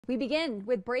We begin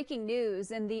with breaking news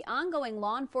and the ongoing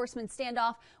law enforcement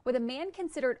standoff with a man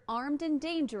considered armed and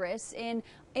dangerous in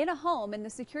a home in the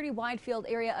Security-Widefield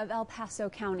area of El Paso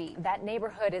County. That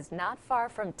neighborhood is not far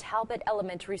from Talbot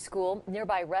Elementary School.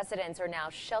 Nearby residents are now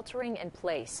sheltering in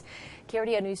place.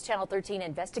 KRDO News Channel 13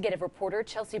 investigative reporter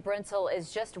Chelsea Brentzel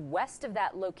is just west of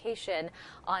that location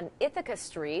on Ithaca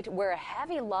Street, where a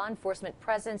heavy law enforcement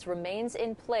presence remains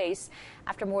in place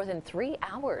after more than 3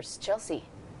 hours. Chelsea.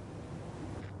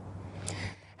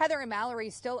 Heather and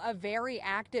Mallory, still a very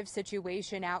active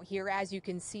situation out here. As you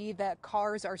can see, the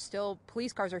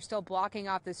police cars are still blocking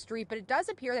off the street, but it does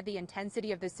appear that the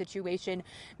intensity of this situation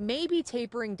may be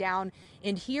tapering down,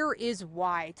 and here is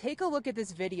why. Take a look at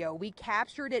this video. We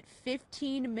captured it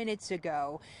 15 minutes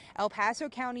ago. El Paso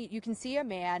County, you can see a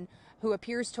man who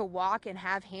appears to walk and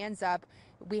have hands up.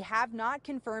 We have not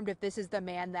confirmed if this is the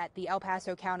man that the El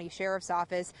Paso County Sheriff's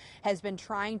Office has been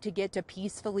trying to get to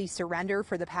peacefully surrender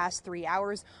for the past 3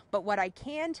 hours. But what I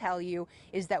can tell you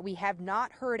is that we have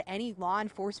not heard any law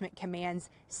enforcement commands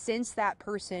since that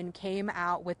person came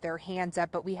out with their hands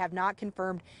up. But we have not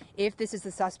confirmed if this is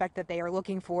the suspect that they are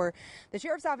looking for. The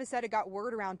Sheriff's Office said it got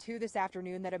word around 2 this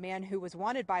afternoon that a man who was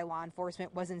wanted by law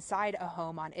enforcement was inside a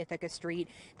home on Ithaca Street.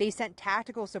 They sent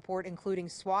tactical support, including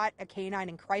SWAT, a canine,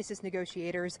 and crisis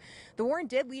negotiators. The warrant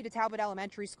did lead to Talbot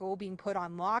Elementary School being put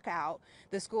on lockout.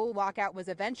 The school lockout was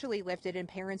eventually lifted, and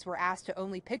parents were asked to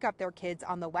only pick up their kids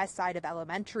on the west side of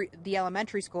the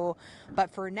elementary school.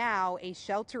 But for now, a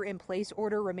shelter-in-place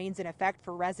order remains in effect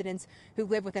for residents who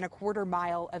live within a quarter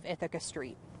mile of Ithaca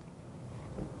Street.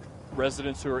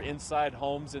 Residents who are inside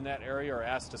homes in that area are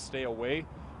asked to stay away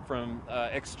from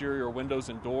exterior windows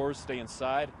and doors, stay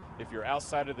inside. If you're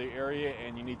outside of the area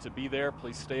and you need to be there,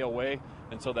 please stay away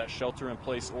until that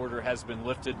shelter-in-place order has been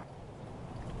lifted.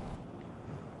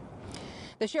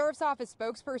 The Sheriff's Office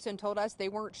spokesperson told us they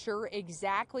weren't sure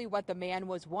exactly what the man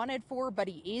was wanted for, but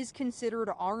he is considered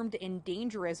armed and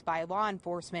dangerous by law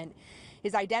enforcement.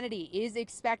 His identity is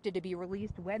expected to be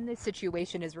released when this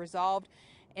situation is resolved.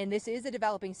 And this is a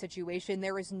developing situation.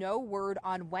 There is no word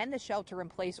on when the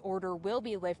shelter-in-place order will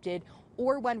be lifted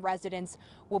or when residents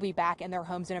will be back in their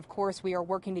homes. And of course, we are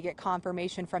working to get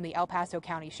confirmation from the El Paso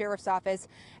County Sheriff's Office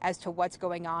as to what's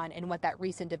going on and what that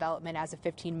recent development as of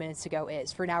 15 minutes ago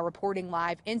is. For now, reporting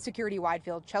live in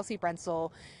Security-Widefield, Chelsea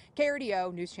Brentzel,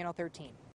 KRDO News Channel 13.